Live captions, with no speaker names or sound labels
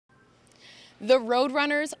The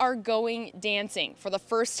Roadrunners are going dancing. For the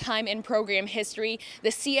first time in program history, the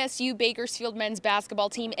CSU Bakersfield men's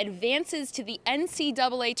basketball team advances to the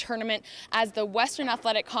NCAA tournament as the Western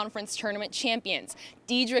Athletic Conference tournament champions.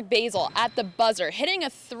 Dedrick Basil at the buzzer, hitting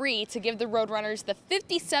a three to give the Roadrunners the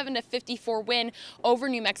 57-54 win over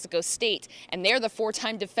New Mexico State. And they're the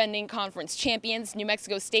four-time defending conference champions. New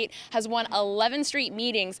Mexico State has won 11 straight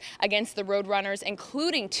meetings against the Roadrunners,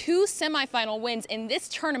 including 2 semifinal wins in this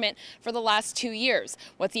tournament for the last 2 years.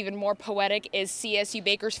 What's even more poetic is CSU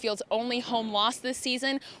Bakersfield's only home loss this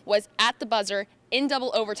season was at the buzzer in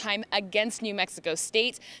double overtime against New Mexico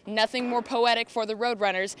State. Nothing more poetic for the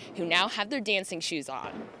Roadrunners, who now have their dancing shoes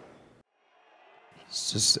on.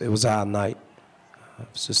 It was our night. It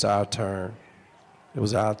was just our turn. It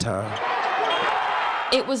was our time.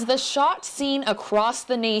 It was the shot seen across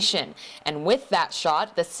the nation, and with that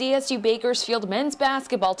shot, the CSU Bakersfield men's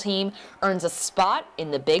basketball team earns a spot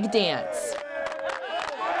in the big dance.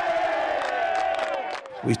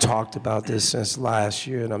 We talked about this since last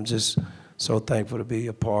year, and I'm just so thankful to be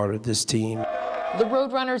a part of this team. The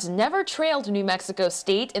Roadrunners never trailed New Mexico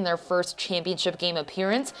State in their first championship game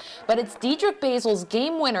appearance, but it's Dedrick Basil's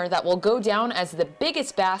game winner that will go down as the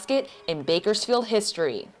biggest basket in Bakersfield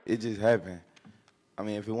history. It just happened. I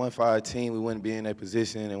mean, if it weren't for our team, we wouldn't be in that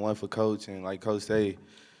position, and one for Coach, and like Coach said,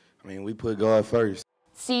 I mean, we put God first.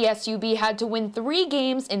 CSUB had to win 3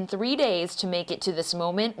 games in 3 days to make it to this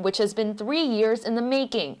moment, which has been 3 years in the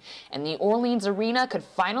making. And the Orleans Arena could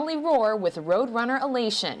finally roar with Roadrunner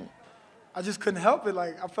elation. I just couldn't help it.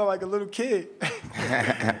 Like, I felt like a little kid.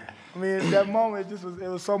 I mean, at that moment, it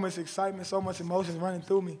was so much excitement, so much emotions running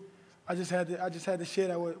through me. I just had to share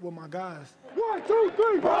that with my guys. 1, 2,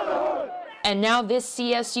 3, brotherhood! And now this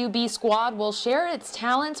CSUB squad will share its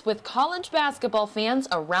talents with college basketball fans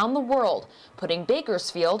around the world, putting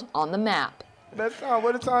Bakersfield on the map.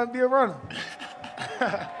 What a time to be a runner.